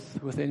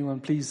with anyone,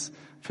 please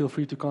feel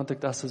free to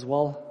contact us as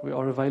well. We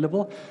are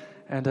available.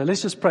 And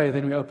let's just pray,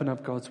 then we open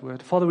up God's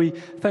Word. Father, we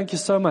thank you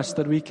so much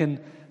that we can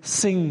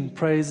sing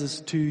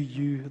praises to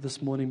you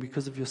this morning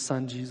because of your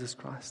Son, Jesus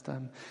Christ.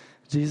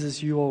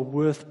 Jesus, you are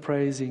worth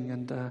praising.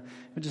 And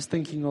we're just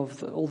thinking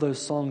of all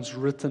those songs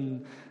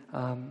written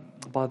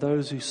by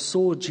those who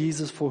saw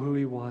Jesus for who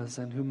he was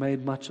and who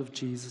made much of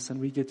Jesus. And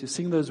we get to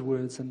sing those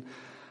words and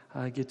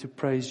get to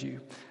praise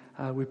you.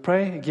 We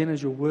pray, again,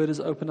 as your Word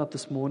is opened up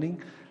this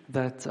morning,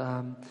 that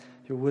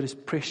your Word is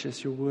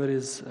precious, your Word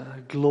is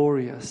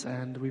glorious.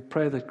 And we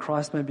pray that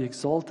Christ may be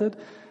exalted,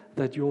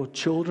 that your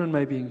children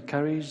may be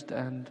encouraged,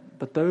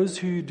 but those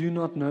who do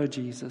not know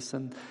Jesus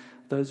and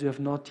those who have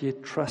not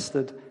yet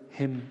trusted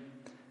him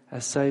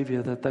as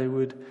Savior, that they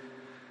would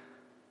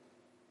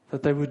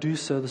do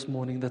so this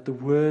morning, that the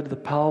Word, the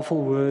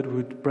powerful Word,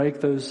 would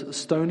break those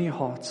stony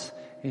hearts.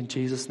 In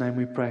Jesus' name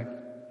we pray.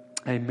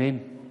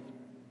 Amen.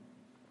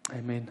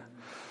 Amen.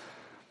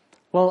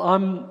 Well,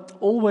 I'm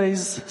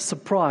always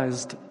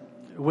surprised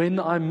when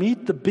I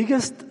meet the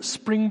biggest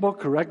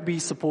Springbok rugby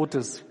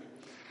supporters.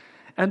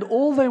 And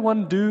all they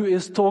want to do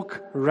is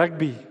talk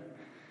rugby.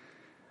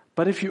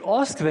 But if you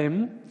ask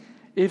them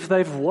if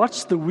they've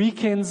watched the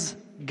weekend's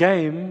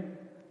game,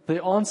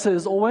 the answer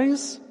is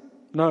always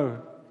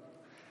no.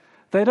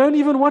 They don't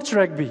even watch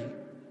rugby.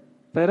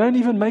 They don't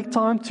even make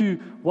time to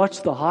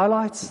watch the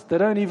highlights. They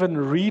don't even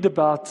read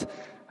about,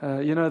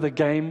 the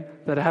game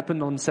that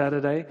happened on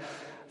Saturday.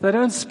 They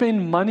don't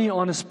spend money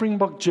on a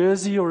Springbok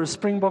jersey or a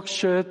Springbok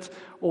shirt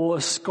or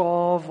a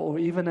scarf or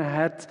even a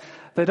hat.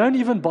 They don't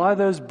even buy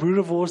those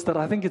Boerewors that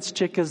I think it's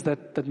Checkers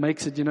that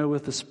makes it,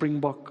 with the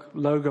Springbok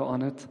logo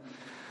on it.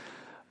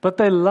 But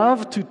they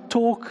love to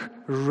talk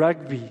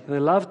rugby. They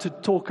love to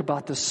talk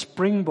about the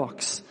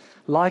Springboks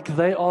like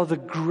they are the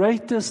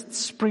greatest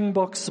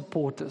Springbok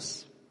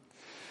supporters.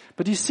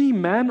 But you see,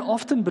 man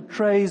often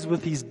betrays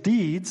with his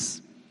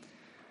deeds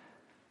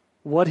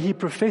what he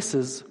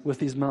professes with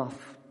his mouth.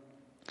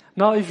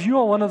 Now, if you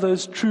are one of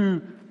those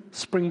true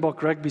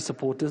Springbok rugby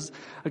supporters,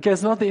 okay,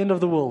 it's not the end of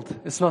the world.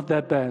 It's not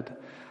that bad.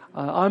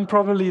 I'm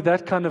probably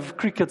that kind of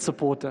cricket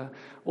supporter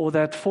or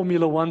that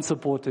Formula One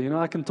supporter.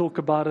 I can talk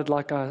about it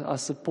like I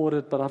support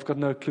it, but I've got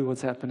no clue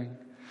what's happening.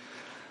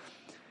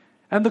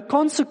 And the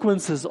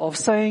consequences of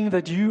saying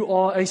that you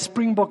are a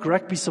Springbok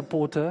rugby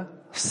supporter,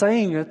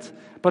 saying it,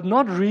 but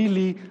not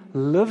really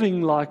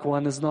living like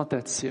one, is not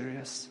that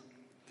serious.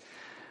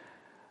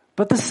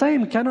 But the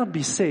same cannot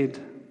be said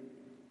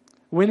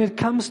when it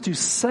comes to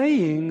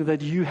saying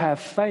that you have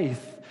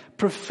faith,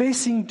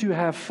 professing to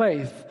have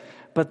faith,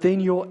 but then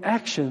your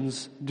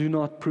actions do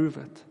not prove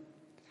it.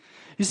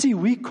 You see,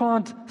 we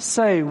can't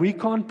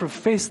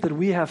profess that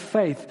we have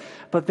faith,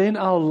 but then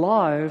our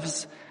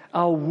lives,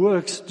 our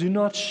works do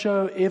not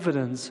show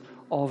evidence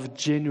of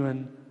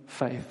genuine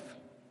faith.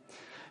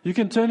 You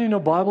can turn in your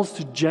Bibles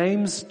to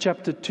James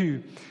chapter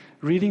 2,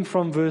 reading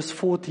from verse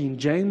 14.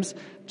 James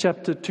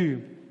chapter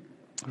 2,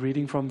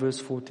 reading from verse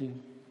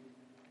 14.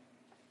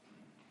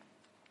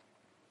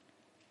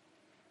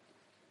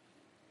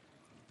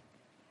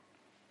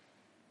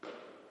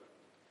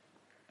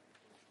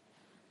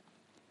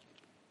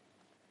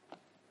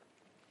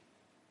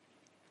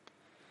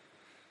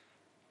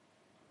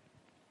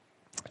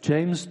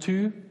 James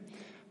 2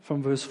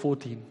 from verse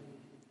 14.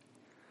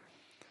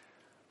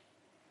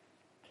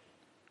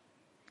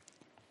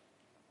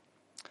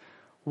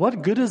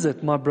 What good is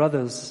it, my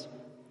brothers,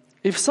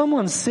 if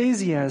someone says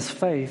he has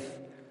faith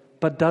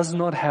but does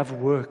not have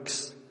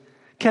works?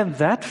 Can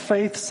that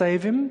faith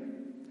save him?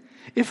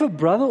 If a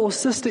brother or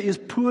sister is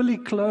poorly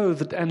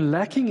clothed and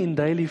lacking in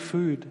daily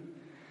food,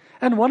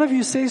 and one of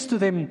you says to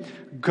them,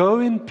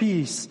 "Go in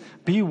peace,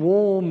 be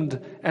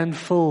warmed and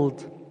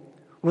filled,"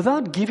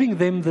 without giving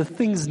them the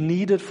things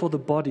needed for the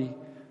body,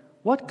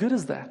 what good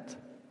is that?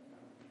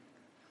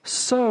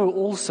 So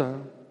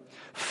also,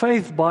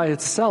 faith by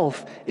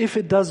itself, if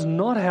it does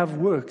not have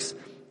works,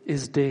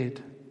 is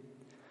dead.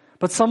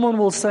 But someone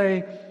will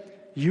say,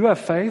 "You have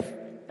faith,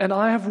 and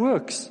I have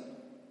works.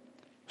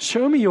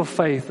 Show me your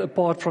faith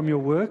apart from your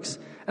works,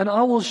 and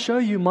I will show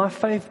you my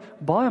faith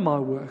by my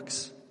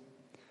works.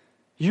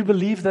 You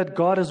believe that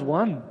God is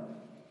one.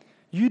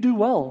 You do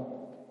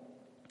well.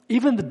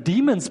 Even the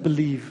demons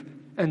believe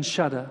and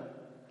shudder.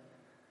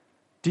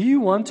 Do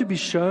you want to be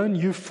shown,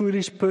 you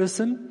foolish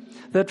person,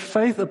 that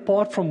faith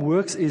apart from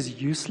works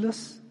is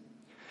useless?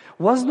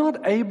 Was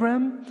not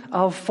Abraham,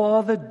 our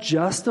father,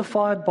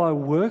 justified by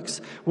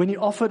works when he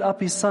offered up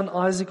his son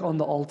Isaac on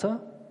the altar?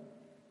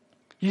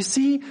 You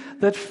see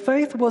that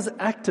faith was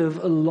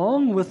active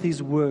along with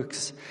his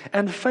works,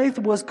 and faith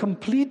was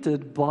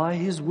completed by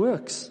his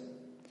works.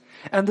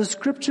 And the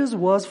scriptures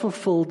was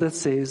fulfilled that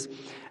says,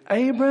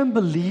 Abraham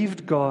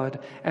believed God,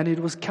 and it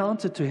was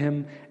counted to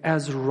him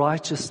as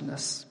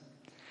righteousness.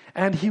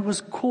 And he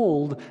was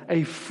called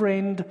a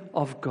friend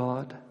of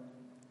God.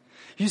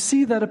 You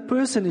see that a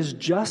person is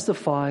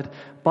justified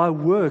by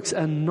works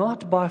and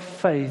not by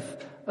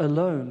faith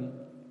alone.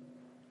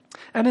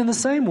 And in the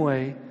same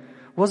way,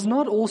 Was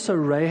not also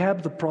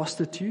Rahab the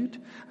prostitute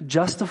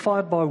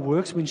justified by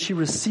works when she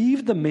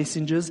received the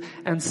messengers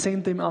and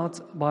sent them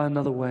out by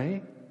another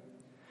way?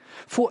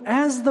 For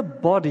as the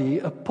body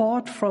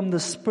apart from the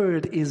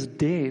spirit is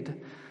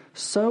dead,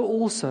 so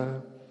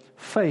also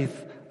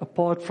faith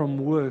apart from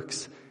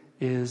works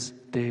is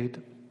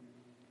dead.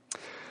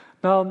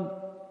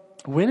 Now,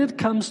 when it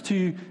comes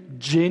to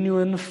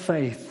genuine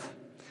faith,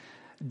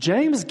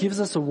 James gives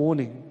us a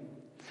warning.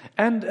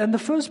 And the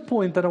first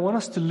point that I want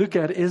us to look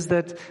at is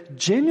that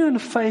genuine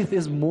faith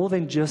is more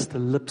than just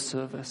lip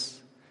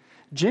service.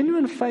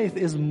 Genuine faith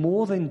is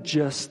more than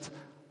just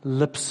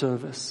lip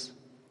service.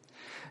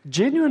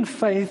 Genuine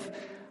faith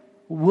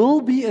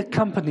will be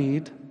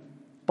accompanied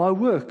by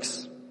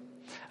works.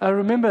 I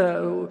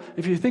remember,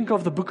 if you think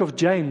of the book of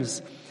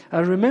James, I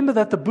remember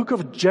that the book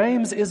of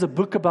James is a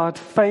book about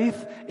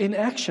faith in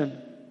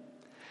action.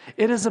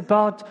 It is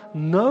about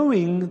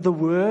knowing the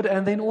word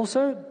and then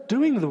also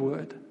doing the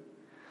word.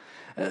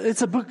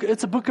 It's a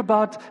book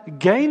about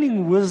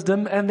gaining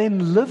wisdom and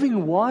then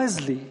living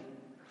wisely.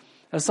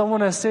 As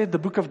someone has said, the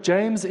book of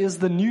James is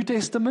the New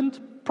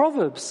Testament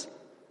Proverbs.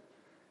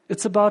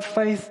 It's about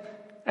faith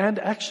and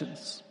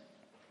actions.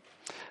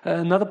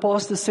 Another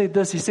pastor said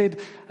this. He said,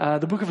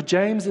 the book of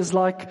James is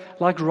like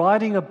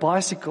riding a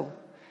bicycle.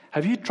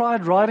 Have you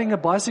tried riding a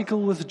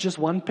bicycle with just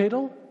one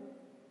pedal?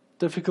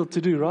 Difficult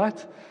to do,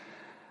 right?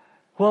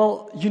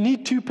 Well, you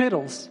need two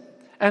pedals.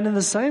 And in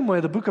the same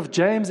way, the book of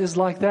James is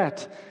like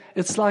that.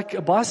 It's like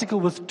a bicycle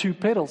with two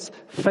pedals.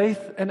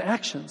 Faith and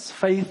actions.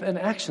 Faith and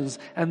actions.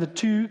 And the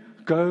two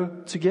go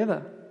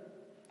together.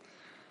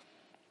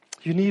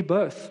 You need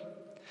both.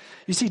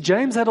 You see,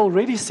 James had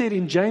already said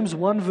in James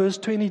 1 verse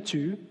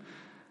 22,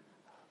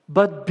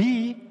 but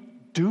be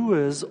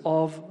doers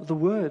of the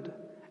word,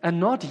 and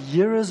not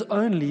hearers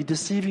only,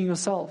 deceiving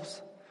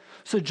yourselves.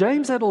 So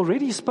James had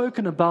already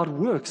spoken about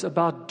works,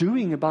 about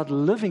doing, about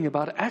living,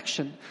 about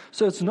action.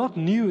 So it's not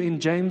new in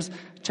James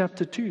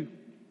chapter 2.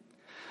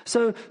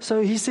 So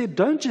he said,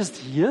 don't just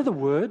hear the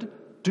word,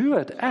 do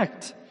it,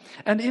 act.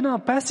 And in our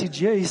passage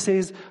here, he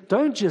says,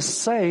 don't just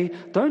say,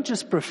 don't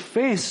just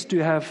profess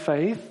to have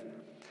faith,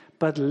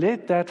 but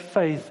let that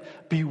faith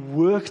be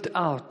worked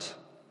out.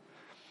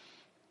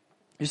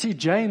 You see,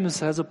 James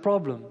has a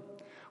problem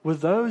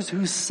with those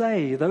who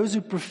say, those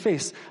who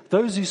profess,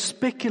 those who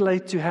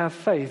speculate to have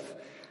faith,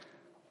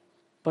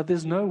 but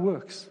there's no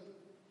works.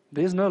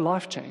 There's no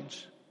life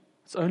change.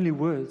 It's only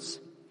words.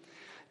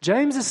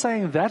 James is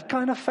saying that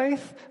kind of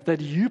faith that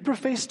you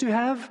profess to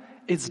have,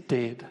 it's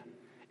dead.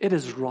 It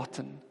is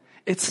rotten.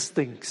 It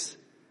stinks.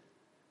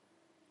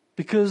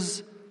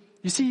 Because,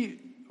 you see,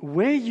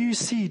 where you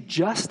see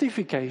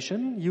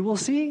justification, you will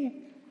see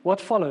what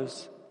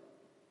follows.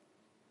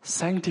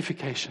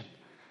 Sanctification.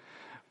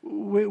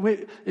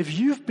 If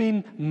you've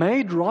been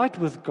made right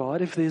with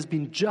God, if there's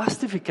been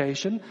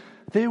justification,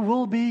 there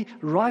will be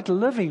right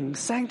living,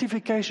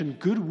 sanctification.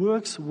 Good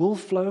works will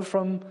flow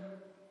from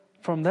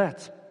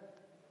that.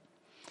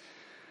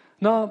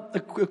 Now, a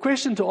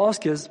question to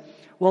ask is,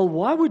 well,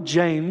 why would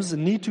James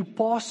need to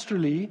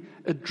pastorally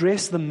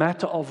address the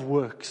matter of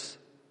works?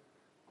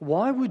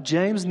 Why would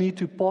James need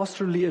to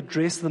pastorally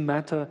address the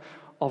matter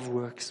of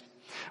works?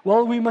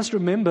 Well, we must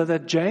remember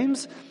that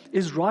James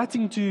is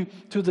writing to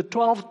the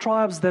 12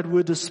 tribes that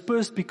were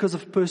dispersed because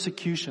of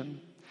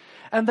persecution.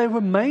 And they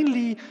were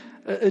mainly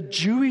a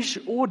Jewish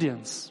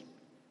audience.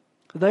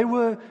 They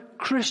were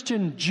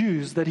Christian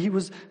Jews that he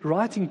was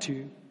writing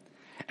to.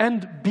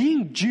 And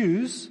being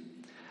Jews,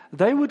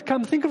 they would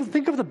come, think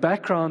of the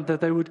background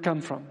that they would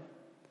come from.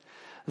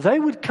 They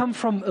would come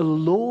from a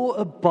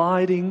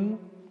law-abiding,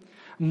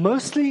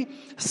 mostly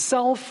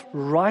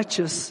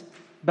self-righteous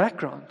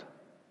background.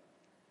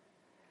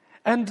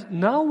 And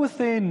now with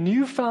their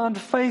newfound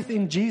faith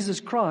in Jesus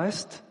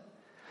Christ,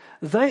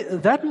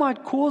 that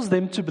might cause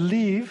them to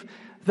believe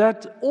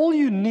that all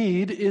you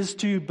need is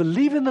to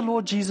believe in the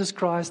Lord Jesus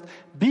Christ,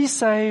 be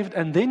saved,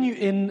 and then you're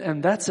in,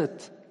 and that's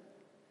it.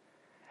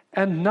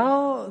 And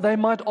now they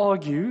might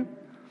argue,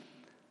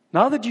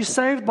 now that you're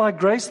saved by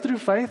grace through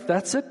faith,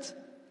 that's it.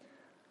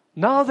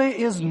 Now there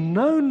is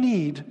no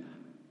need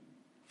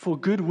for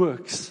good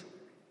works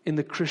in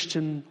the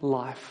Christian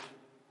life.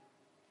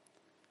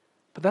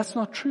 But that's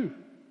not true.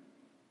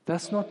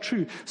 That's not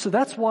true. So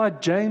that's why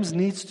James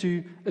needs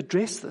to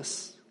address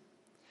this.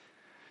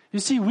 You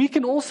see, we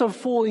can also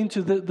fall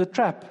into the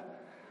trap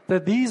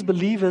that these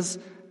believers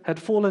had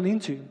fallen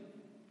into.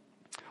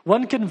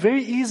 One can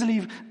very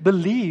easily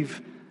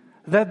believe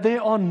that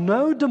there are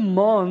no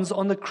demands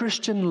on the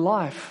Christian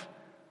life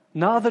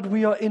now that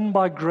we are in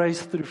by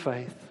grace through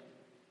faith.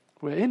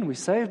 We're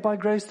saved by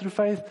grace through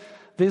faith.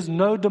 There's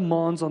no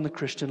demands on the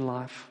Christian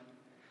life.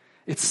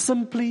 It's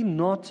simply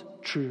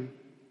not true.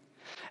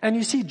 And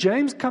you see,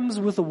 James comes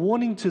with a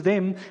warning to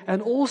them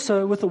and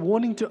also with a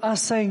warning to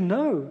us saying,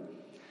 no,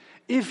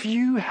 if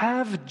you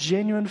have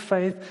genuine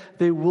faith,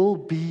 there will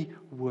be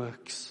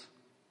works.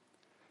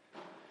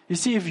 You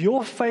see, if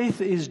your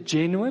faith is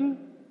genuine,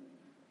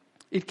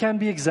 it can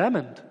be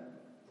examined.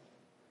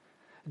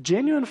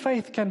 Genuine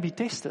faith can be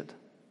tested.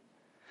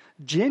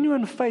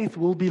 Genuine faith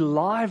will be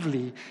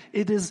lively.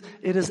 It is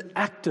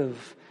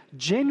active.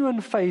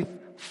 Genuine faith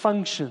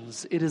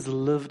functions. It is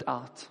lived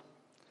out.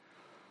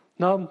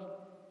 Now,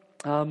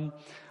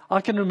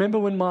 I can remember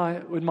when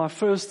my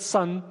first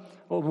son,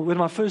 or when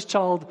my first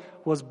child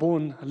was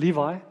born,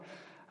 Levi.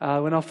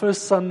 When our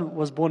first son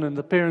was born, and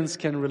the parents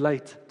can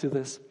relate to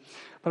this.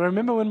 But I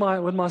remember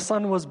when my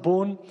son was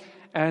born,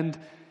 and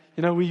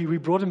we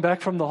brought him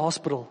back from the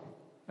hospital.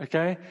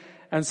 Okay,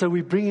 and so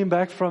we bring him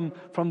back from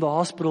the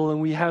hospital,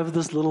 and we have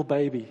this little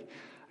baby.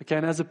 Okay,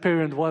 and as a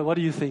parent, what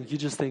do you think? You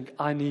just think,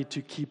 I need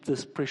to keep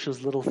this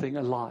precious little thing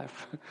alive.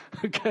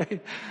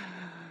 Okay.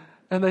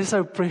 And they're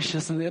so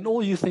precious, and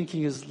all you're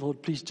thinking is,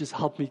 Lord, please just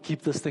help me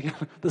keep this thing,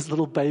 this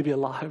little baby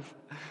alive.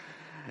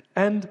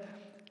 And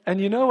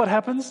you know what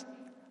happens?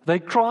 They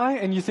cry,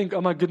 and you think,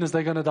 oh my goodness,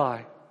 they're going to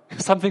die.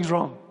 Something's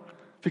wrong,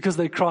 because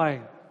they're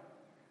crying.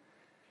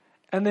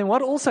 And then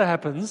what also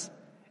happens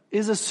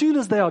is, as soon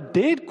as they are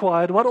dead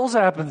quiet, what also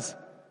happens?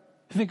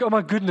 You think, oh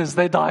my goodness,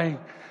 they're dying.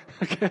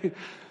 Okay.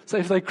 So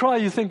if they cry,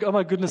 you think, oh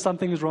my goodness,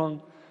 something is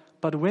wrong.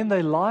 But when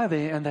they lie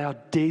there and they are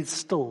dead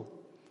still,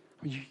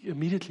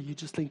 you're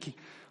just thinking,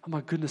 oh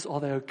my goodness, are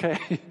they okay?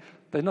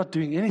 They're not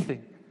doing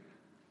anything.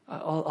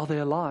 Are they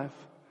alive?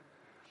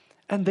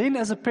 And then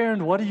as a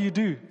parent, what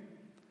do?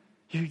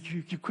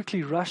 You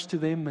quickly rush to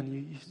them,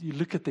 and you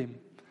look at them.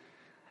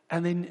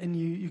 And then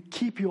you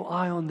keep your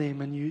eye on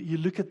them, and you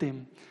look at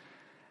them.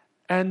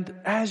 And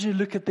as you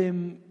look at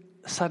them,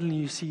 suddenly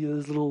you see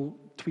those little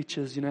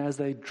twitches, as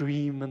they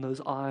dream, and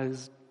those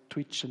eyes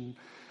twitch, and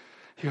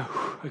you go,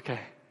 okay,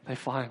 they're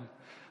fine.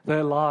 They're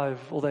alive,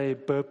 or they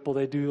burp, or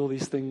they do all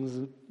these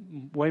things,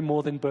 way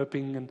more than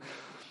burping.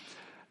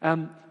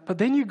 But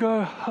then you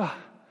go,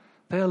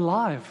 they're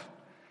alive.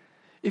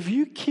 If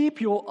you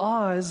keep your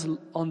eyes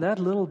on that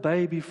little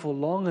baby for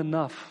long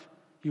enough,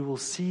 you will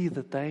see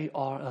that they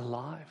are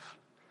alive.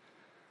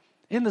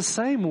 In the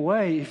same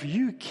way, if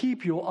you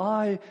keep your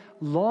eye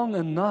long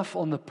enough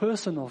on the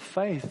person of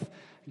faith,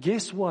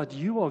 guess what?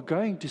 You are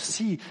going to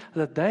see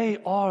that they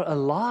are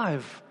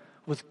alive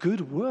with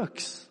good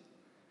works.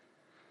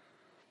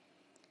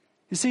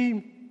 You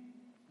see,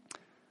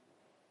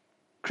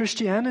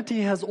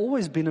 Christianity has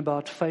always been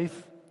about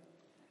faith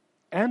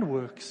and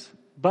works,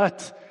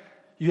 but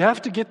you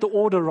have to get the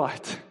order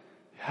right.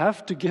 You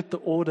have to get the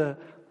order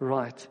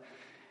right.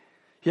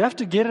 You have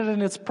to get it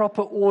in its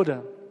proper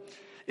order.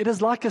 It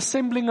is like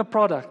assembling a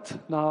product.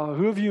 Now,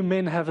 who of you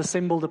men have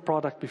assembled a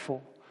product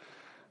before?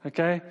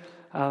 Okay?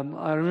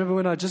 I remember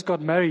when I just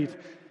got married,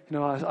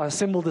 I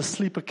assembled a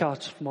sleeper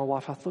couch for my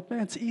wife. I thought,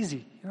 man, it's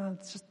easy.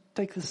 It's just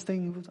take this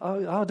thing.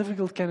 How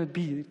difficult can it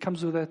be? It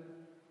comes with that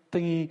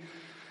thingy.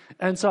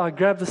 And so I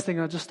grabbed this thing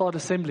and I just started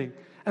assembling.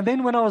 And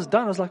then when I was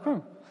done, I was like,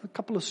 oh, a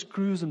couple of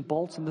screws and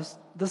bolts and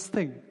this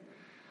thing.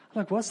 I'm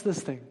like, what's this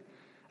thing?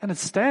 And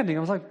it's standing. I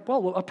was like,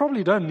 well, I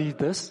probably don't need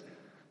this.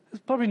 There's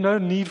probably no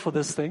need for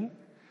this thing.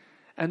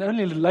 And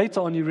only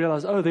later on you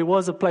realize, oh, there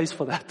was a place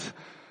for that.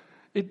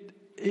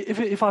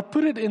 If I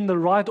put it in the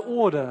right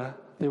order,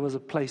 there was a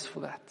place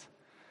for that.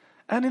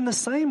 And in the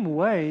same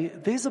way,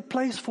 there's a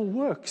place for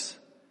works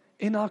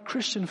in our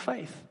Christian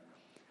faith.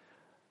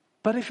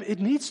 But if it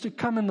needs to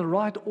come in the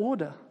right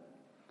order,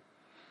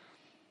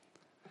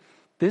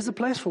 there's a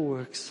place for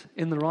works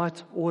in the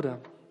right order.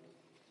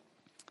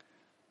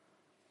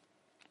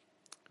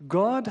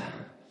 God,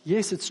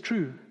 yes, it's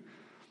true.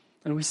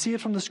 And we see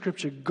it from the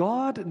scripture.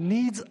 God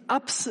needs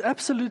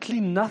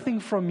absolutely nothing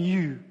from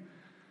you.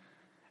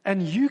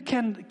 And you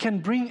can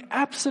bring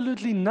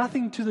absolutely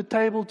nothing to the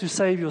table to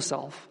save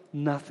yourself.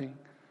 Nothing.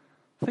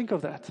 Think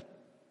of that.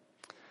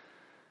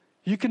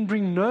 You can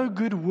bring no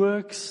good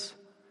works.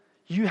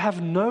 You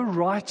have no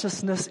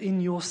righteousness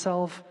in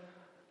yourself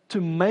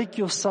to make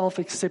yourself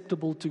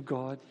acceptable to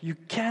God. You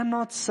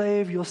cannot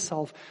save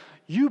yourself.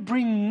 You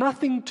bring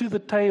nothing to the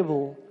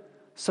table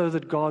so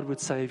that God would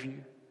save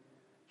you.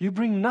 You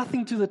bring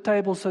nothing to the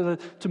table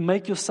to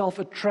make yourself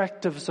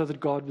attractive so that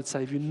God would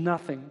save you.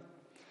 Nothing.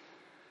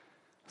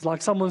 It's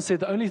like someone said,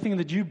 the only thing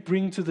that you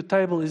bring to the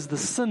table is the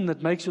sin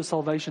that makes your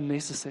salvation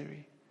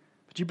necessary.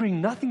 But you bring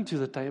nothing to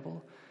the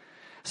table.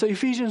 So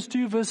Ephesians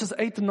 2 verses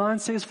 8 to 9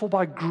 says, For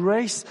by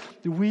grace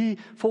you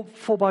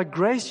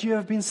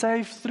have been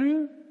saved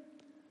through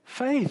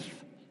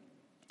faith.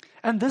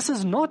 And this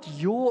is not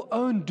your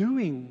own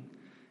doing.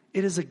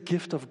 It is a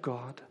gift of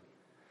God.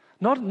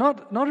 Not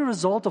a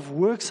result of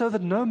work so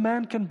that no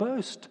man can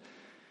boast.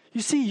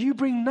 You see, you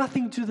bring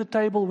nothing to the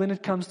table when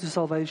it comes to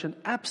salvation.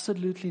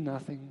 Absolutely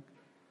nothing.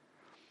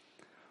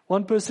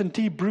 One person,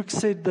 T. Brooks,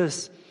 said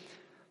this,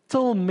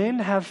 till men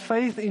have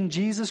faith in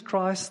Jesus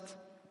Christ,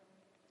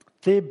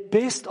 their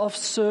best of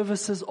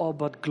services are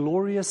but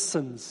glorious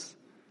sins.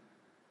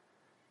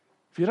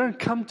 If you don't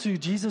come to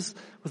Jesus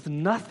with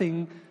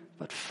nothing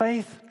but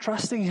faith,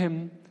 trusting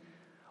Him,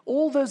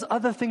 all those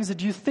other things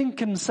that you think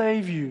can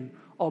save you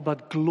are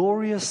but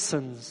glorious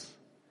sins.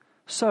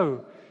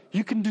 So,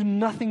 you can do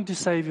nothing to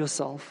save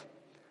yourself.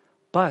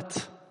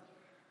 But,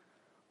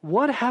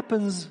 what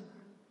happens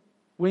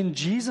when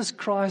Jesus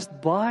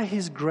Christ, by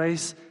His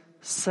grace,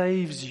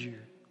 saves you?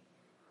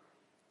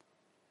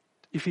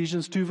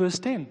 Ephesians 2 verse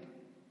 10.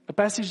 A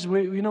passage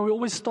where, we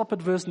always stop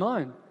at verse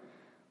 9.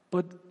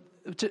 But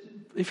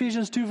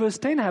Ephesians 2 verse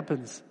 10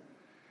 happens.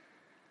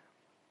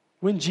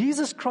 When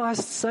Jesus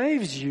Christ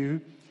saves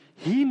you,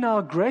 He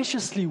now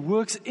graciously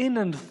works in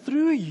and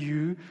through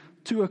you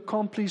to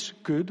accomplish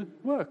good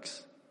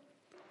works.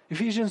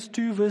 Ephesians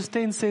 2 verse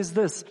 10 says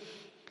this,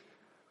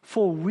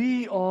 for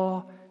we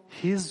are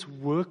His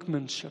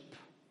workmanship,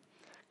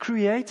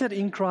 created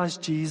in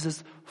Christ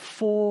Jesus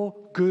for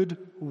good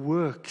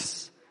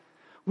works,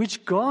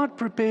 which God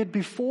prepared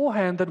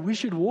beforehand that we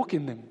should walk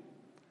in them.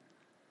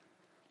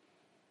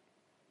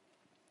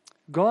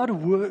 Good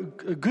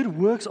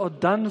works are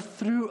done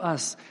through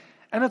us.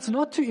 And it's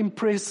not to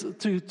impress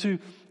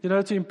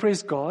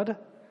God.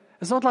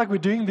 It's not like we're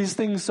doing these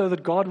things so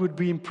that God would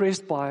be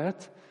impressed by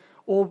it,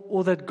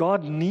 or that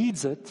God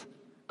needs it.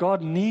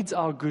 God needs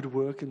our good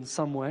work in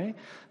some way.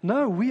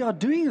 No, we are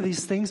doing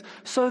these things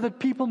so that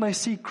people may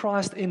see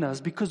Christ in us,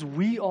 because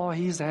we are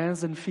His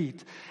hands and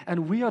feet.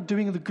 And we are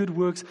doing the good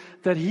works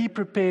that He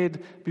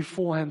prepared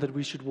beforehand that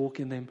we should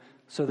walk in them,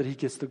 so that He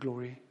gets the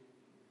glory.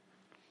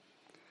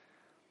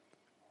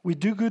 We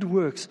do good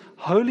works,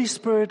 Holy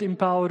Spirit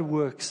empowered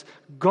works,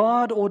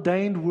 God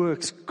ordained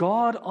works,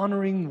 God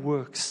honoring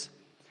works.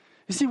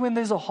 You see, when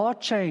there's a heart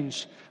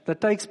change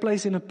that takes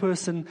place in a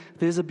person,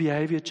 there's a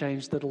behavior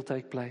change that will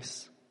take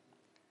place.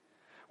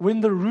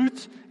 When the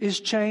root is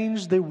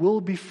changed, there will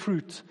be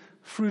fruit.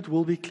 Fruit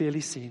will be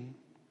clearly seen.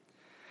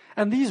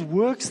 And these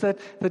works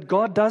that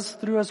God does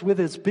through us,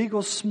 whether it's big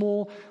or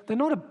small, they're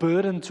not a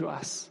burden to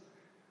us.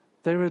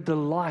 They're a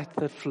delight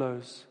that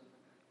flows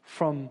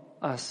from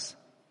us.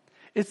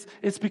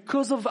 It's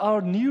because of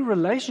our new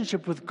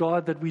relationship with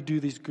God that we do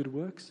these good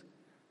works.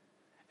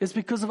 It's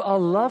because of our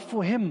love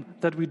for Him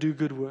that we do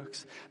good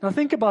works. Now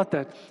think about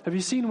that. Have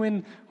you seen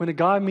when a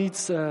guy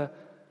meets a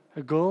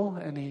girl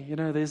and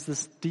there's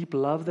this deep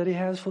love that he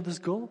has for this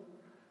girl?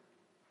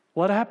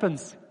 What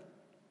happens?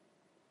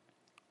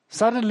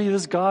 Suddenly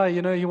this guy,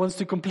 he wants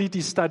to complete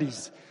his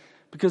studies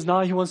because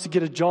now he wants to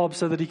get a job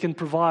so that he can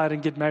provide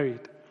and get married.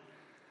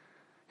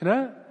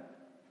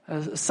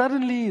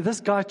 Suddenly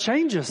this guy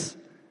changes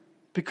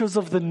because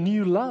of the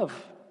new love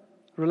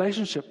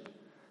relationship.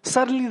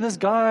 Suddenly this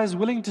guy is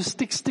willing to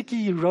stick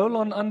sticky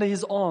roll-on under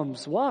his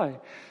arms. Why?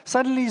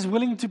 Suddenly he's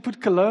willing to put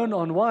cologne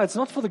on. Why? It's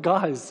not for the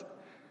guys.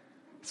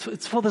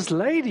 It's for this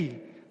lady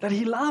that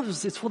he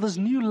loves. It's for this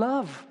new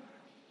love.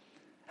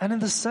 And in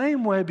the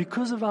same way,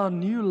 because of our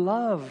new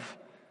love,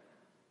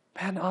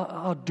 man,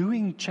 our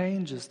doing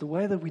changes. The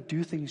way that we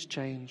do things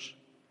change.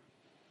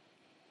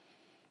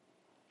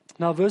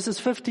 Now verses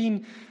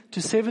 15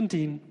 to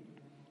 17,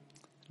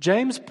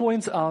 James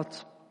points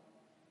out,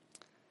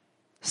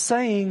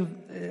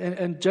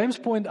 James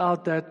points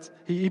out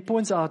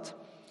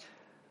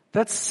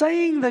that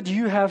saying that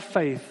you have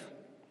faith,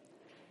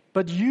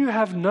 but you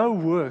have no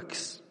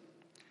works,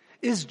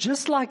 is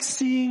just like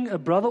seeing a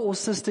brother or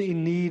sister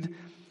in need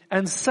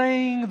and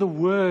saying the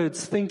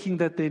words thinking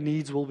that their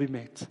needs will be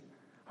met.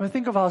 I mean,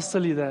 think of how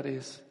silly that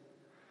is.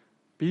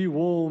 Be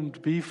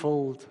warmed, be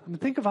filled. I mean,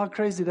 think of how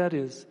crazy that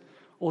is.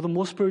 Or the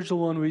more spiritual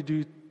one we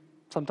do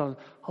sometimes,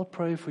 I'll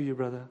pray for you,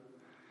 brother.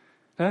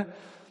 Yeah?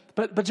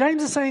 But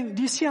James is saying,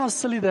 do you see how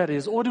silly that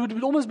is? Or it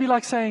would almost be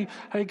like saying,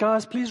 hey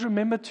guys, please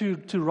remember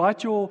to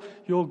write your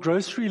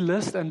grocery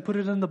list and put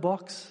it in the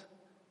box.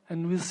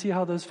 And we'll see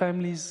how those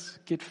families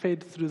get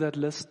fed through that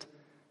list.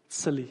 It's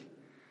silly.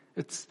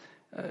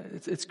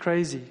 It's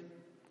crazy.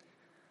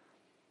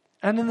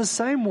 And in the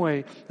same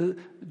way,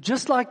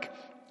 just like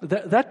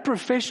that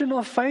profession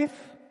of faith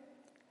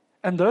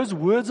and those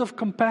words of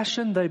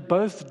compassion, they're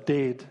both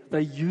dead.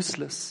 They're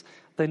useless.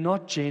 They're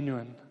not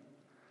genuine.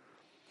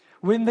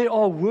 When there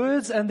are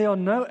words and there are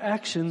no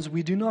actions,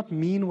 we do not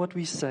mean what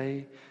we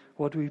say,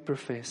 what we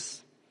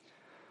profess.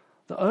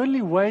 The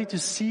only way to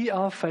see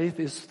our faith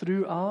is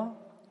through our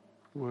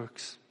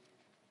works.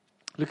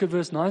 Look at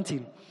verse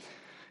 19.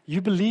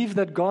 You believe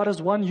that God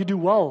is one, you do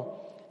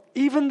well.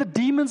 Even the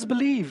demons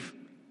believe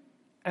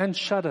and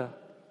shudder.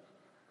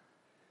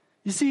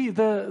 You see,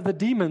 the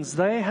demons,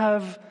 they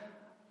have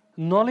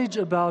knowledge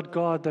about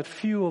God that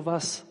few of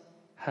us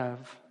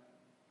have.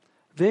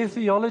 Their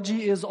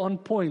theology is on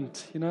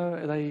point.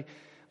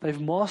 They've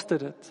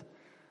mastered it.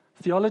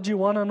 Theology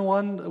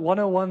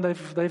 101,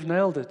 they've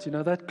nailed it.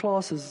 That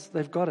class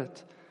they've got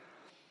it.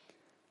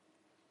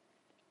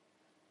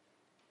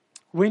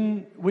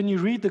 When you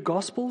read the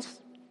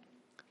Gospels,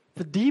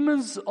 the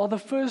demons are the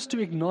first to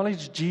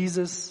acknowledge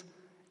Jesus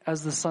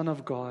as the Son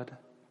of God,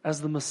 as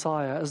the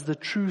Messiah, as the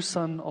true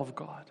Son of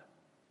God.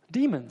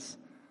 Demons,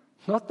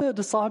 not the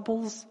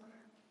disciples,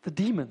 the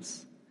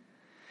demons.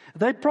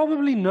 They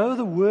probably know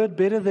the word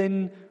better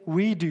than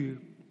we do,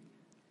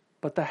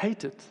 but they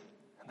hate it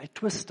and they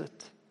twist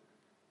it.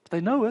 But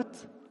they know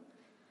it.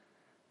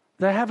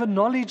 They have a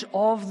knowledge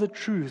of the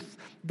truth.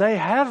 They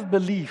have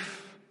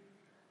belief,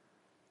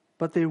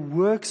 but their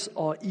works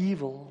are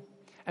evil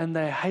and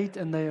they hate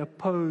and they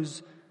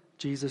oppose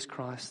Jesus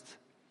Christ.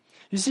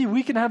 You see,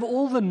 we can have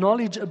all the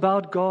knowledge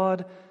about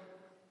God,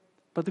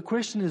 but the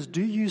question is,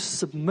 do you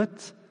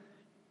submit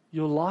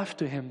your life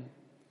to Him?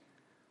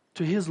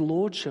 to His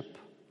lordship?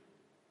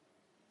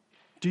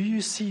 Do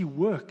you see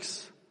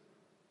works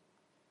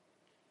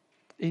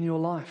in your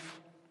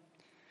life?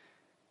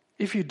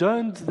 If you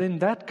don't, then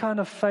that kind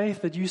of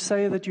faith that you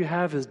say that you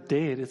have is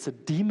dead. It's a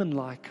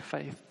demon-like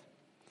faith.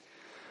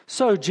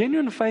 So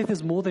genuine faith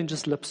is more than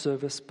just lip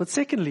service. But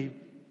secondly,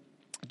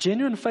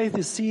 genuine faith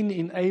is seen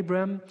in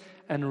Abraham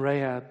and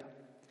Rahab.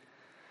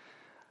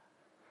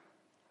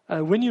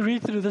 When you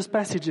read through this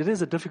passage, it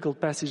is a difficult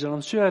passage, and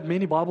I'm sure at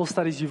many Bible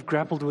studies you've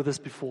grappled with this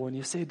before, and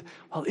you said,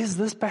 well, is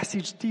this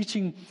passage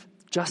teaching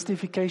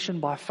justification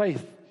by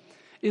faith?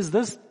 Is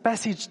this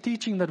passage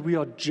teaching that we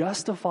are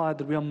justified,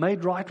 that we are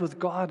made right with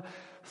God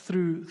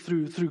through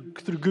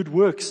good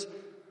works?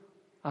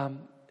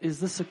 Is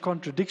this a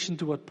contradiction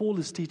to what Paul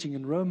is teaching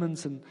in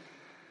Romans?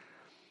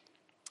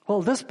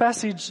 Well, this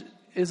passage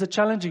is a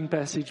challenging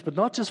passage, but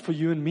not just for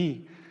you and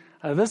me.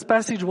 This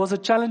passage was a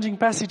challenging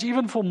passage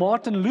even for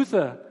Martin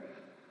Luther,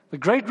 the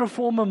great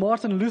reformer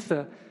Martin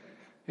Luther.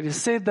 It is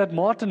said that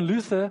Martin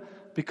Luther,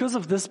 because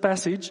of this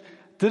passage,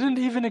 didn't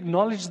even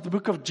acknowledge the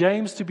book of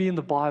James to be in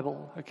the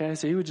Bible. Okay,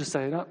 so he would just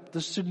say, no,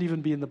 this shouldn't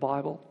even be in the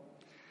Bible.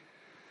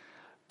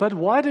 But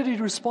why did he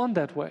respond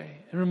that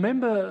way? And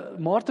remember,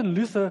 Martin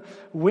Luther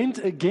went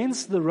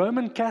against the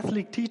Roman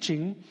Catholic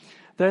teaching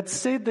that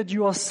said that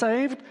you are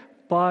saved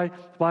by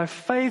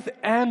faith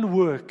and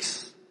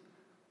works.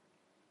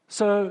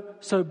 So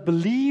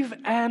believe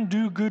and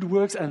do good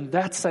works, and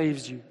that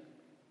saves you.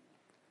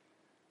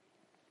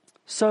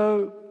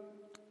 So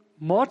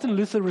Martin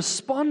Luther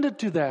responded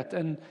to that,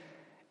 and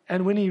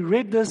when he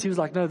read this, he was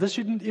like, no, this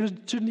shouldn't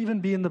even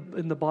be in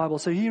the Bible.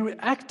 So he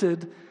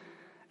reacted,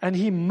 and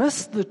he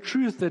missed the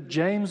truth that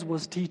James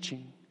was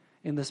teaching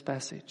in this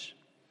passage.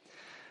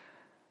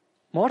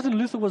 Martin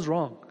Luther was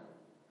wrong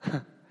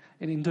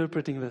in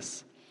interpreting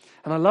this.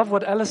 And I love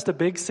what Alistair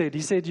Begg said.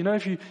 He said,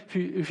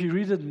 if you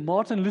read it,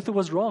 Martin Luther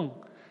was wrong.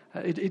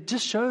 It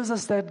just shows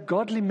us that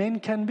godly men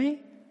can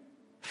be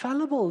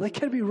fallible. They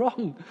can be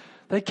wrong.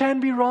 They can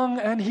be wrong,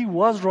 and he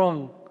was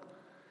wrong.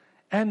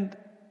 And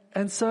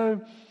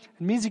so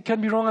it means he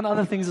can be wrong on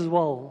other things as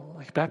well,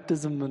 like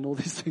baptism and all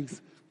these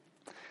things.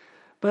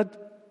 But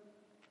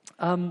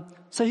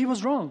so he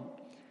was wrong.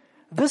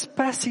 This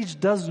passage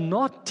does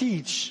not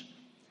teach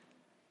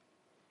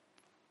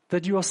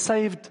that you are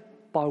saved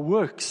by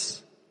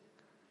works.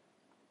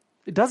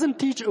 It doesn't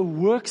teach a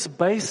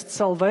works-based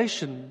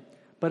salvation,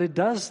 but it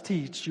does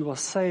teach you are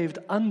saved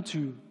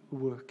unto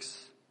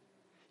works.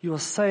 You are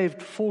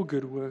saved for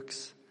good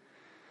works.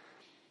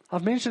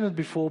 I've mentioned it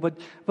before,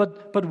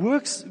 but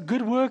works,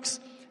 good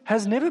works,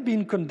 has never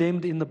been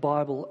condemned in the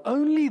Bible.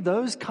 Only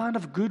those kind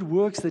of good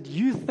works that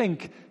you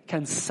think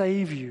can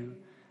save you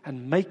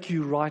and make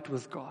you right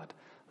with God.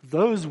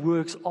 Those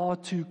works are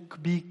to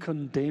be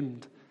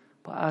condemned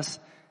by us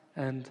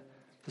and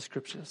the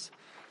Scriptures.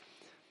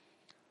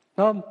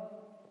 Now,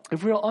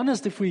 if we are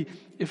honest, if we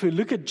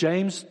look at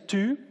James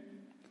 2,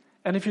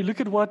 and if you look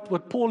at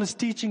what Paul is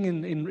teaching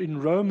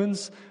in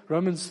Romans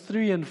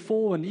 3 and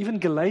 4, and even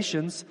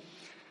Galatians,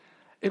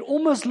 it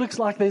almost looks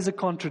like there's a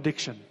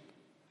contradiction.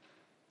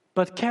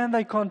 But can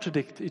they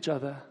contradict each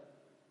other?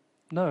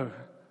 No.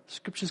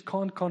 Scriptures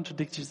can't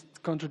contradict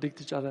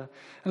each other.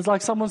 And it's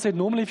like someone said,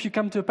 normally if you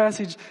come to a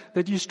passage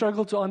that you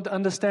struggle to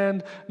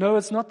understand, no,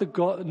 it's not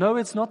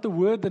the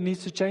word that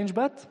needs to change,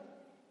 but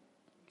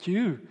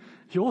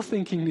your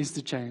thinking needs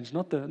to change,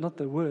 not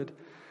the word.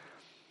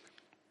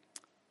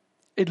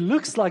 It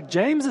looks like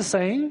James is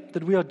saying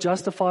that we are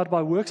justified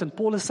by works, and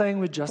Paul is saying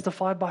we're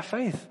justified by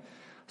faith.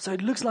 So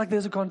it looks like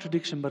there's a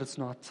contradiction, but it's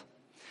not.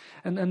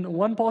 And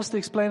one pastor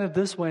explained it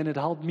this way, and it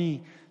helped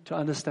me to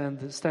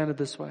understand it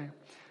this way.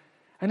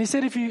 And he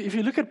said, if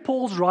you look at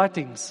Paul's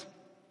writings,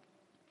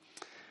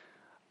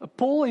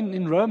 Paul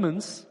in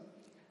Romans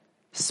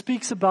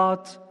speaks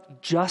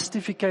about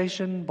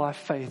justification by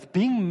faith,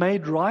 being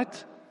made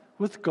right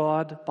with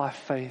God by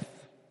faith.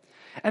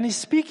 And he's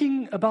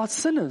speaking about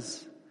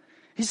sinners.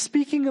 He's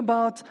speaking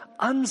about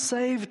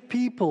unsaved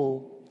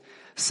people,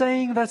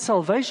 saying that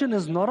salvation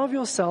is not of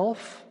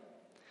yourself.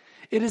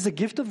 It is a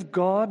gift of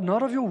God,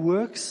 not of your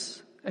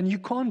works, and you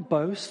can't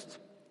boast.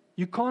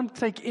 You can't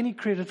take any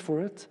credit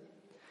for it.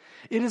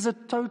 It is a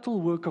total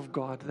work of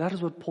God. That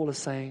is what Paul is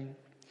saying.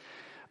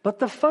 But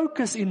the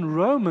focus in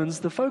Romans,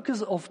 the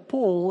focus of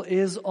Paul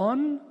is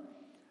on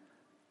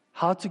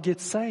how to get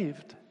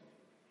saved.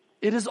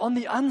 It is on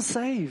the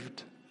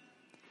unsaved.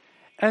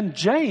 And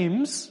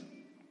James,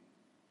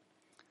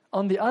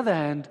 on the other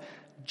hand,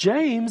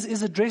 James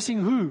is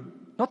addressing who?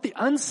 Not the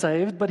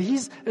unsaved, but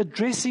he's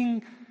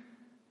addressing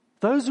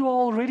those who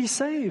are already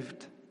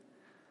saved.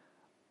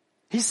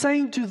 He's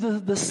saying to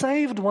the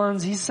saved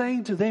ones, he's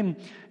saying to them,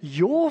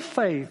 your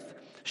faith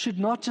should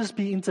not just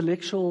be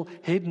intellectual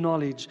head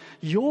knowledge.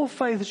 Your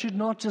faith should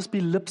not just be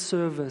lip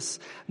service.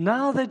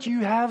 Now that you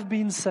have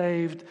been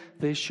saved,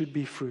 there should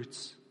be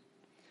fruits.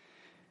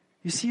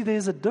 You see,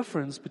 there's a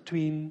difference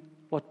between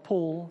what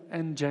Paul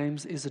and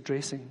James is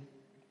addressing.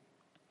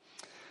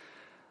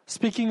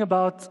 Speaking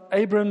about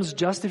Abram's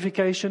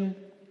justification,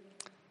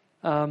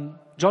 John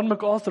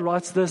MacArthur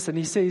writes this, and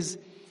he says,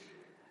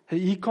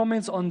 he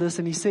comments on this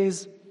and he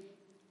says,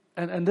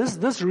 and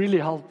this really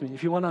helped me,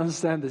 if you want to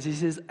understand this. He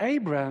says,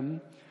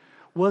 Abraham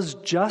was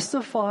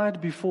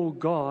justified before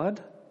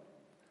God,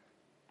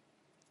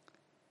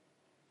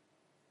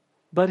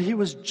 but he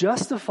was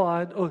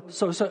justified,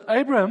 so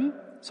Abraham,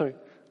 sorry,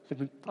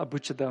 I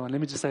butchered that one, let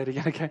me just say it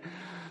again, okay?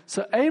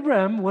 So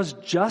Abraham was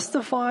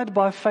justified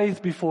by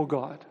faith before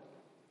God.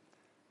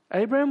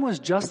 Abraham was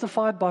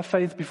justified by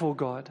faith before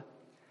God,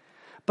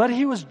 but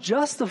he was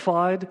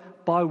justified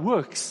by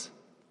works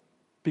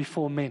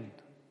before men.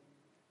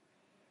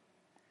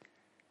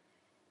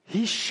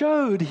 He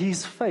showed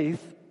his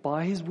faith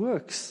by his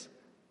works.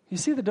 You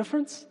see the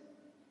difference?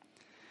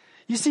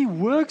 You see,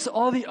 works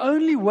are the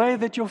only way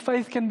that your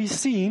faith can be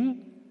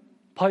seen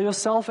by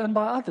yourself and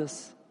by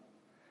others.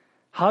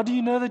 How do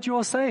you know that you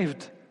are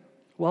saved?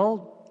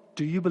 Well,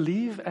 do you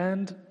believe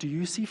and do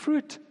you see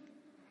fruit?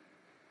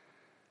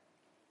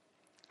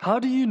 How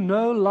do you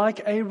know,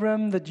 like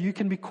Abraham, that you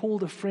can be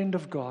called a friend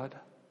of God?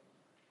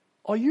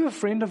 Are you a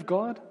friend of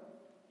God?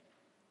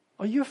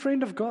 Are you a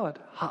friend of God?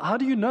 How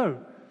do you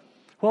know?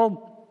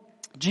 Well,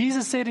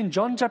 Jesus said in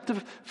John chapter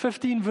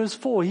 15 verse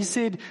 4, He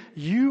said,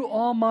 you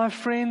are my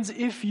friends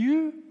if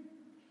you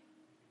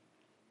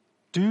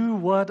do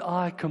what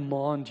I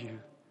command you.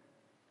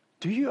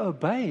 Do you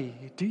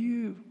obey? Do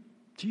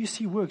you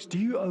see works? Do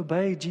you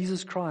obey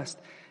Jesus Christ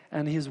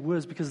and His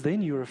words? Because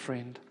then you're a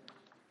friend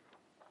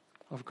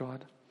of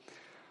God.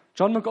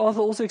 John MacArthur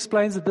also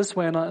explains it this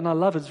way, and I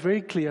love it. It's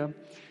very clear.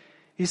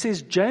 He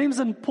says, James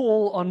and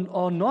Paul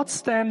are not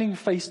standing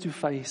face to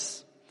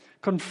face,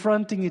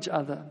 confronting each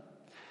other,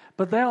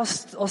 but they are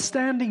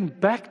standing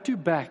back to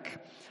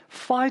back,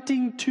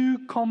 fighting two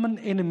common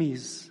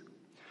enemies.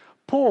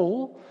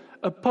 Paul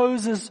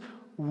opposes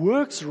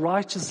works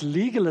righteous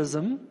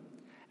legalism,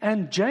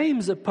 and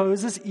James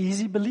opposes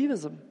easy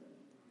believism.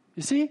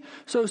 You see?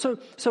 So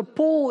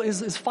Paul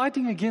is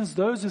fighting against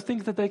those who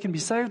think that they can be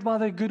saved by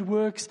their good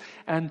works,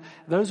 and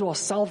those who are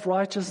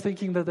self-righteous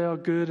thinking that they are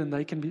good and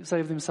they can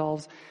save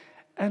themselves.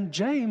 And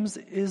James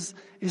is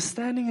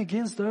standing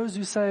against those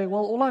who say,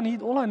 well, all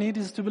I need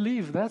is to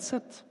believe. That's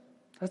it.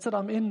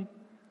 I'm in.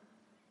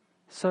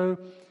 So,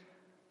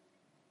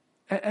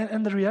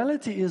 and the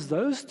reality is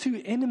those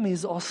two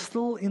enemies are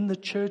still in the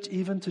church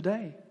even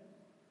today.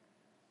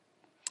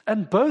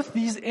 And both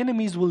these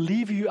enemies will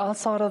leave you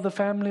outside of the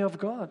family of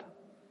God.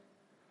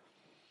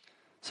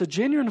 So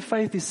genuine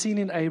faith is seen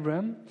in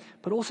Abraham,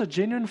 but also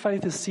genuine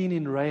faith is seen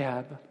in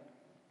Rahab.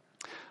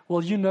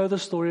 Well, you know the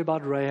story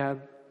about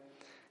Rahab.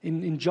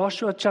 In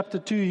Joshua chapter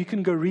 2, you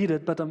can go read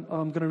it, but I'm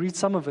going to read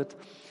some of it.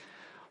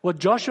 What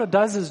Joshua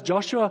does is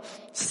Joshua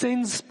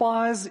sends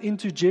spies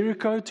into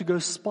Jericho to go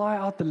spy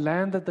out the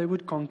land that they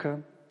would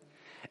conquer.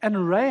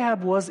 And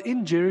Rahab was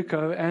in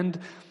Jericho, and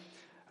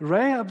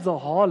Rahab the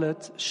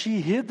harlot, she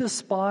hid the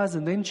spies,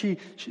 and then she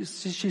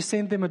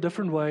sent them a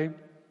different way.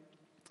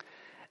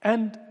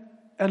 And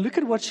look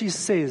at what she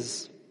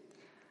says.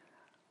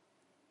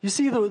 You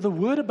see, the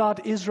word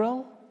about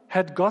Israel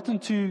had gotten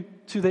to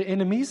their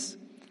enemies,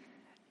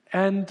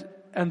 and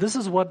this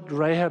is what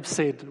Rahab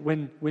said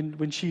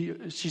when she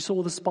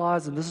saw the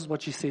spies, and this is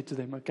what she said to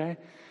them, okay?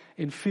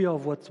 In fear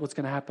of what's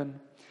going to happen.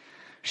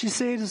 She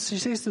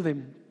says to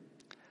them,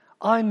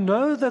 I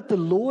know that the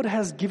Lord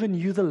has given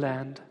you the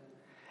land,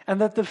 and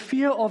that the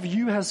fear of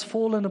you has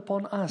fallen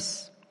upon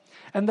us,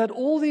 and that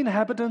all the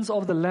inhabitants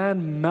of the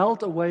land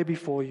melt away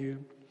before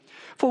you.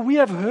 For we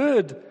have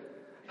heard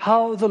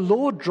how the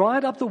Lord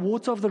dried up the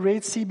water of the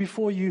Red Sea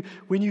before you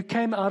when you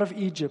came out of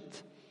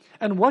Egypt,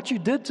 and what you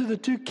did to the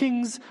two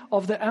kings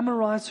of the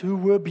Amorites who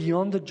were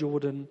beyond the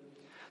Jordan,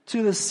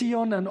 to the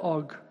Sihon and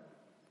Og,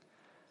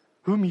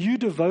 whom you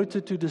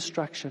devoted to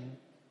destruction.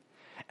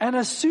 And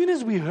as soon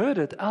as we heard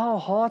it, our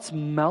hearts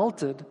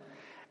melted,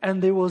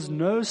 and there was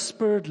no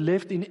spirit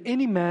left in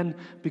any man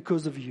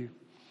because of you.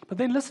 But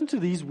then listen to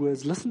these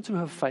words. Listen to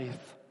her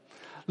faith.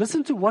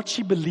 Listen to what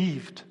she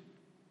believed.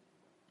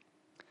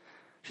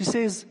 She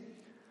says,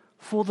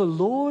 for the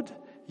Lord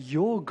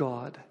your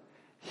God,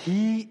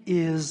 He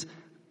is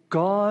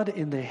God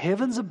in the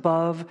heavens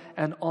above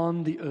and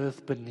on the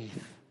earth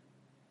beneath.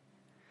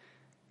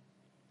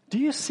 Do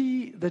you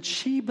see that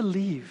she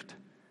believed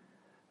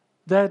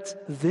that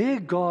their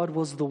God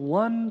was the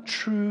one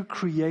true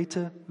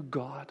creator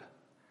God?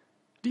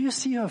 Do you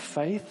see her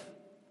faith?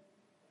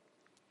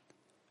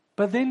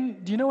 But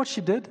then, do you know what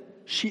she did?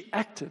 She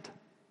acted.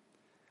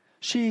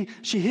 She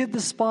hid the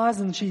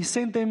spies and she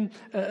sent them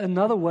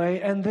another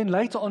way, and then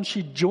later on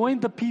she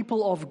joined the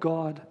people of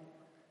God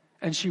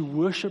and she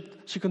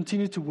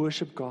continued to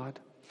worship God.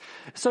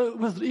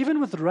 So even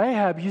with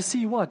Rahab, you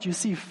see what? You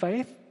see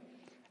faith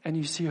and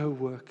you see her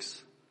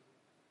works.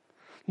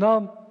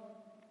 Now,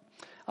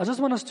 I just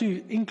want us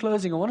to, in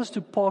closing, I want us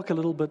to park a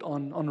little bit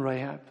on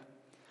Rahab.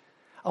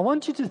 I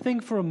want you to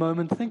think for a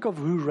moment, think of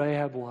who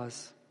Rahab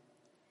was.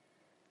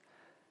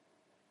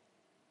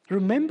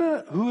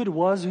 Remember who it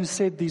was who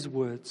said these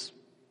words.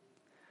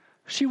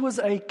 She was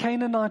a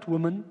Canaanite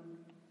woman.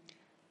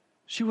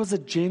 She was a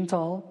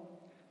Gentile.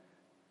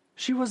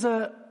 She was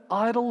an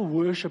idol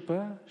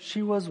worshiper.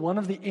 She was one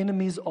of the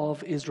enemies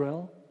of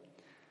Israel.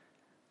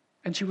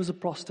 and she was a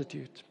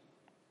prostitute.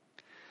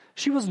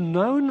 She was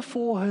known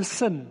for her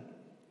sin.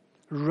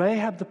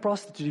 Rahab the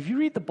prostitute. If you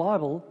read the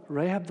Bible,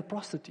 Rahab the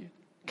prostitute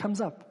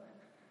comes up.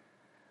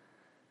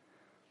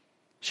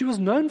 She was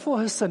known for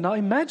her sin. Now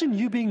imagine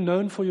you being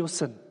known for your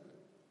sin.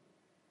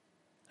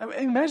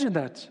 Imagine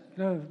that.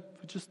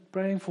 Just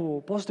praying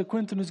for Pastor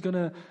Quinton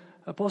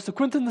Pastor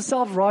Quinton the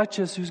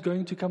self-righteous who's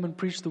going to come and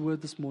preach the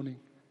word this morning.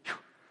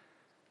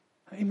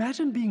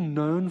 Imagine being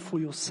known for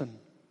your sin.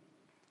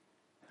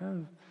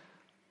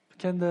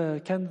 Can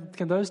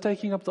those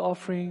taking up the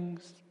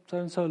offerings,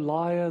 so-and-so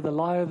liar,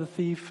 the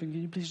thief, and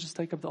can you please just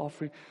take up the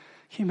offering?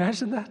 Can you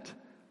imagine that?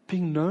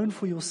 Being known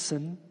for your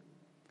sin.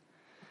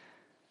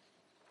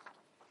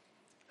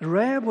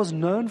 Rahab was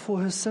known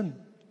for her sin.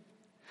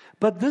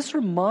 But this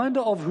reminder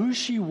of who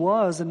she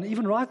was, and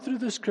even right through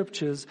the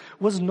scriptures,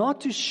 was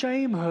not to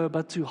shame her,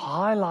 but to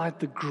highlight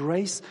the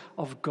grace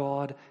of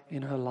God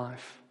in her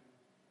life.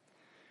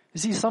 You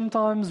see,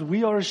 sometimes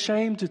we are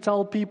ashamed to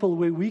tell people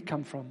where we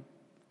come from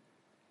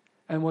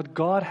and what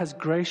God has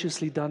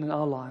graciously done in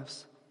our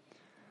lives.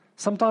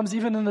 Sometimes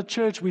even in the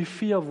church, we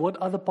fear of what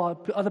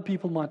other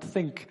people might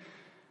think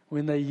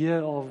when they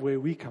hear of where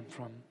we come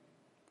from.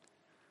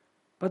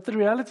 But the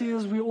reality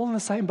is we're all in the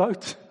same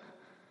boat.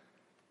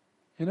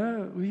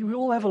 We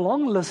all have a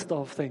long list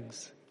of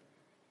things.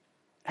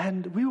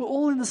 And we were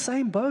all in the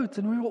same boat,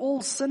 and we were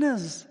all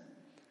sinners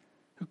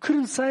who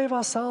couldn't save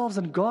ourselves,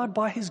 and God,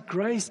 by His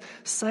grace,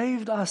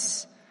 saved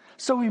us.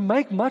 So we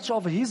make much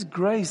of His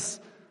grace,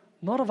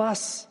 not of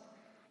us.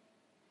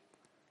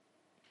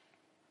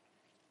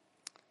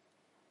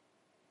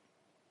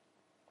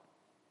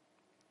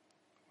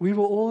 We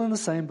were all in the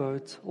same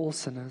boat, all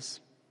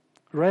sinners.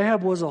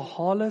 Rahab was a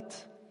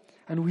harlot,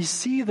 and we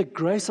see the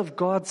grace of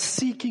God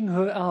seeking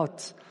her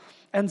out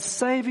and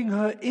saving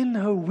her in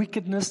her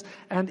wickedness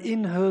and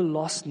in her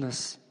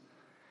lostness.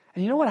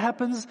 And you know what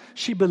happens?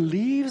 She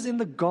believes in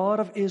the God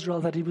of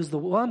Israel, that He was the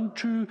one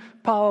true,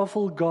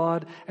 powerful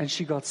God, and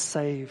she got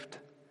saved.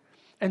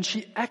 And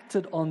she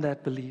acted on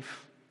that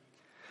belief.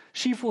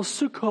 She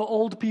forsook her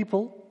old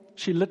people.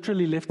 She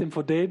literally left them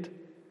for dead.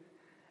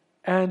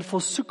 And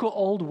forsook her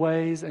old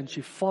ways, and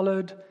she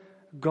followed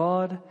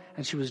God,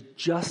 and she was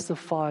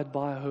justified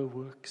by her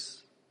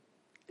works.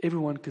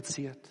 Everyone could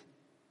see it.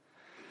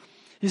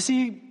 You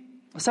see,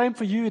 same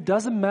for you. It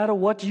doesn't matter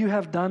what you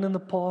have done in the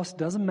past. It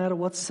doesn't matter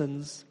what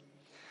sins.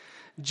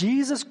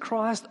 Jesus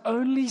Christ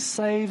only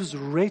saves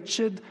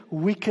wretched,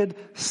 wicked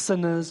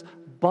sinners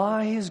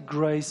by His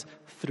grace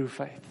through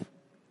faith.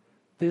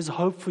 There's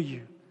hope for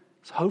you.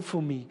 There's hope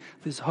for me.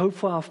 There's hope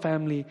for our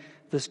family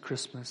this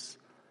Christmas.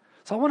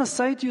 So I want to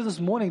say to you this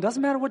morning, it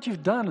doesn't matter what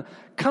you've done.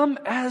 Come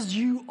as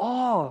you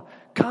are.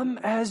 Come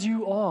as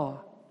you are.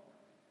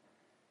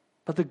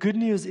 But the good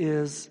news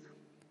is,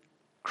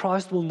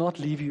 Christ will not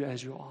leave you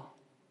as you are.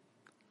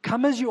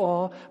 Come as you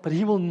are, but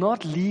He will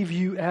not leave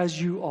you as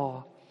you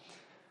are.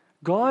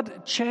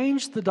 God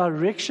changed the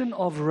direction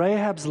of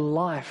Rahab's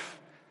life,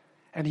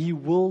 and He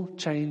will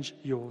change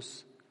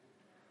yours.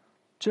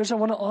 Church, I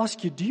want to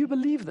ask you, do you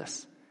believe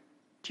this?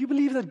 Do you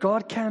believe that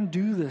God can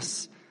do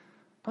this?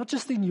 Not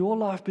just in your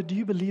life, but do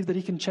you believe that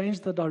He can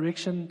change the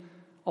direction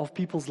of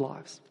people's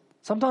lives?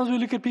 Sometimes we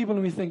look at people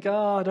and we think,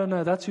 I don't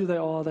know, that's who they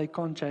are, they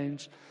can't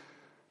change.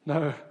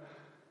 No,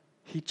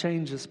 He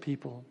changes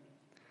people.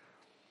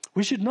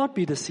 We should not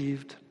be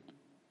deceived.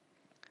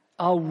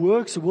 Our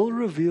works will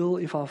reveal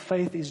if our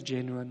faith is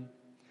genuine.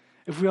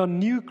 If we are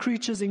new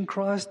creatures in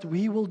Christ,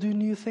 we will do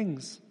new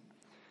things.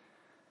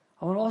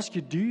 I want to ask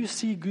you, do you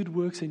see good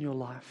works in your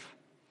life?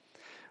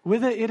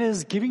 Whether it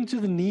is giving to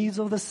the needs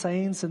of the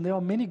saints, and there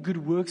are many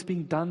good works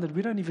being done that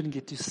we don't even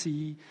get to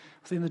see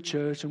within the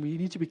church, and we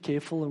need to be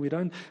careful, and we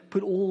don't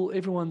put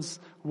everyone's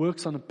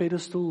works on a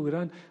pedestal. We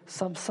don't.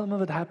 Some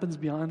of it happens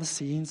behind the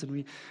scenes,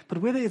 but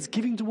whether it's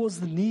giving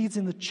towards the needs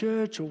in the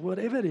church or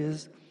whatever it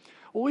is,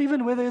 or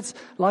even whether it's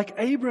like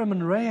Abram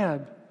and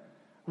Rahab,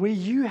 where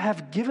you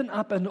have given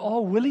up and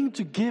are willing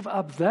to give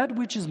up that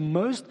which is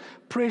most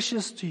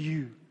precious to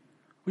you,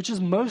 which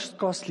is most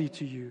costly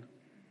to you,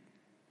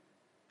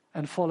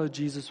 and follow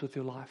Jesus with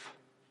your life.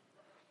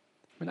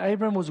 When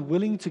Abram was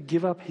willing to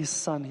give up his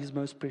son, his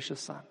most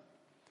precious son,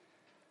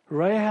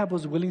 Rahab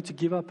was willing to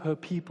give up her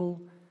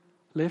people,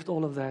 left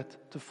all of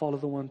that to follow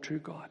the one true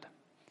God.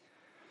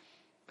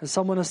 As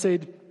someone has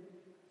said,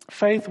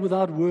 faith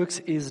without works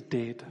is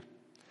dead.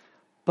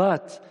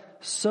 But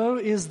so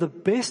is the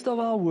best of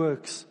our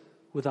works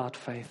without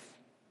faith.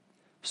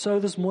 So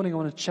this morning I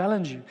want to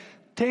challenge you.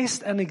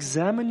 Test and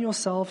examine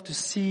yourself to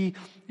see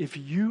if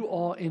you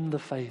are in the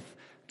faith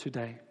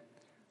today.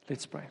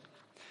 Let's pray.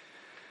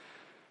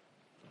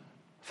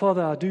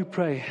 Father, I do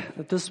pray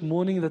that this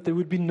morning that there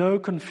would be no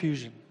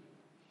confusion.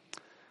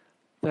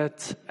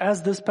 That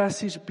as this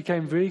passage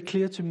became very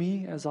clear to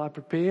me as I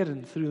prepared,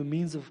 and through the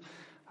means of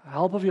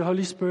help of your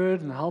Holy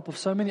Spirit and help of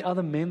so many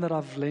other men that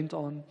I've lent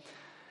on,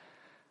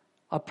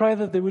 I pray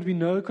that there would be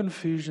no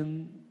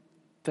confusion,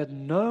 that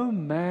no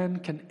man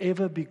can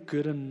ever be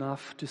good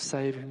enough to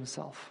save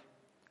himself.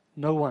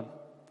 No one.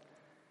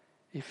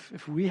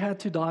 If we had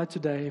to die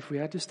today, if we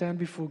had to stand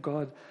before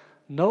God,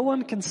 No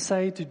one can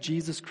say to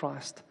Jesus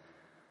Christ,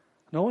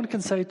 no one can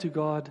say to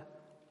God,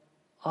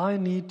 I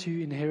need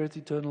to inherit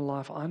eternal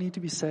life. I need to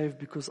be saved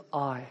because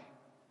I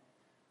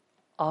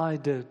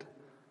did.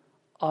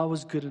 I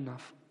was good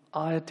enough.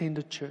 I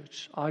attended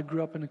church. I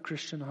grew up in a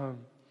Christian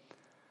home.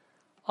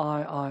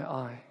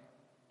 I.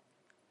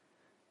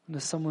 And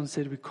as someone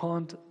said, we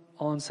can't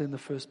answer in the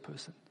first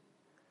person.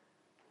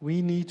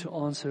 We need to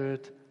answer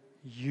it,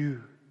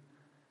 you.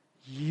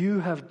 You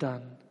have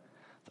done.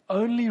 The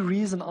only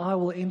reason I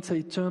will enter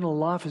eternal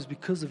life is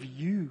because of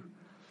you.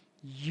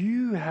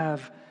 You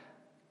have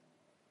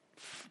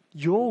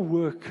your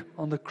work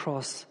on the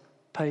cross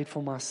paid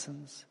for my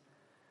sins.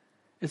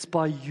 It's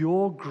by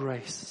your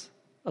grace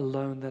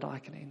alone that I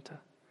can enter.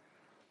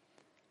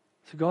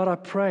 So God, I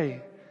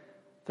pray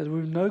that we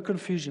have no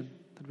confusion,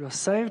 that we are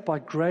saved by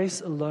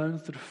grace alone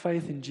through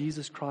faith in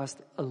Jesus Christ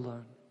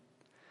alone.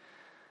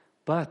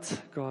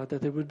 But, God,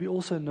 that there would be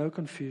also no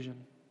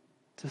confusion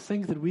to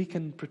think that we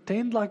can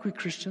pretend like we're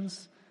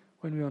Christians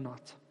when we are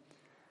not.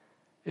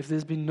 If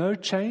there's been no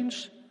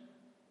change,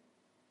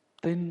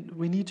 then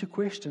we need to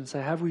question,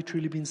 say, have we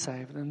truly been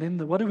saved? And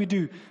then what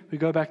do? We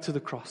go back to the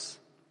cross.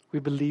 We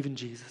believe in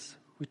Jesus.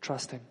 We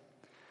trust Him.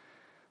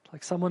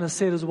 Like someone has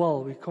said as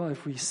well,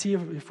 if we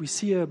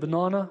see a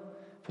banana,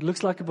 if it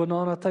looks like a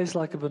banana, tastes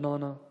like a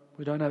banana,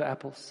 we don't have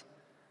apples.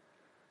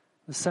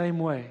 The same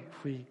way,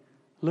 if we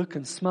look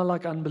and smell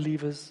like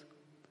unbelievers,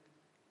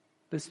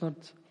 let's not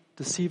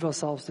deceive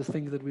ourselves to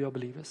think that we are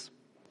believers.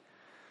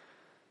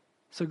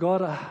 So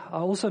God, I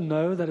also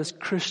know that as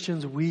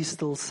Christians, we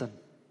still sin.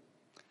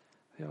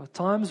 There are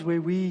times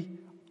where we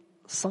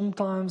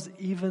sometimes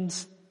even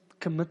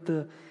commit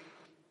the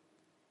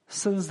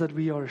sins that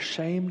we are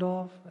ashamed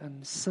of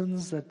and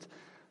sins that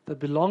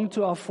belong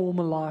to our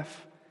former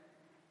life.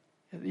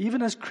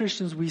 Even as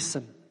Christians, we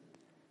sin.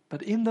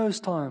 But in those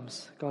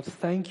times, God,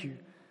 thank you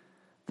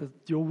that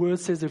your word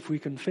says if we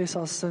confess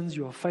our sins,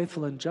 you are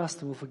faithful and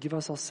just and will forgive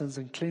us our sins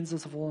and cleanse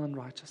us of all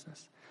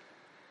unrighteousness.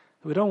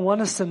 We don't want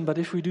to sin, but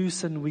if we do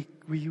sin, we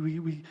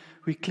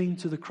cling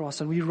to the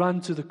cross and we run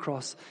to the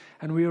cross.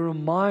 And we are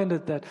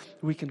reminded that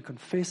we can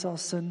confess our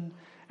sin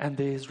and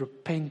there's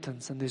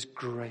repentance and there's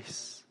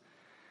grace.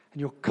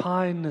 And your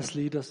kindness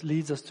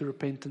leads us to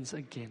repentance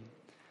again.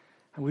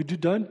 And we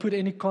don't put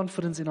any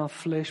confidence in our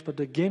flesh, but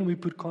again we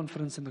put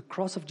confidence in the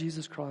cross of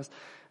Jesus Christ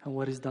and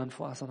what He's done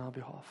for us on our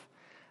behalf.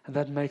 And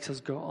that makes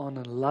us go on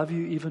and love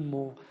you even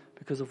more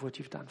because of what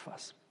you've done for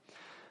us.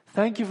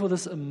 Thank you for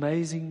this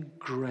amazing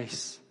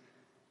grace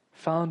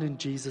found in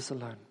Jesus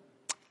alone.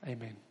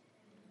 Amen.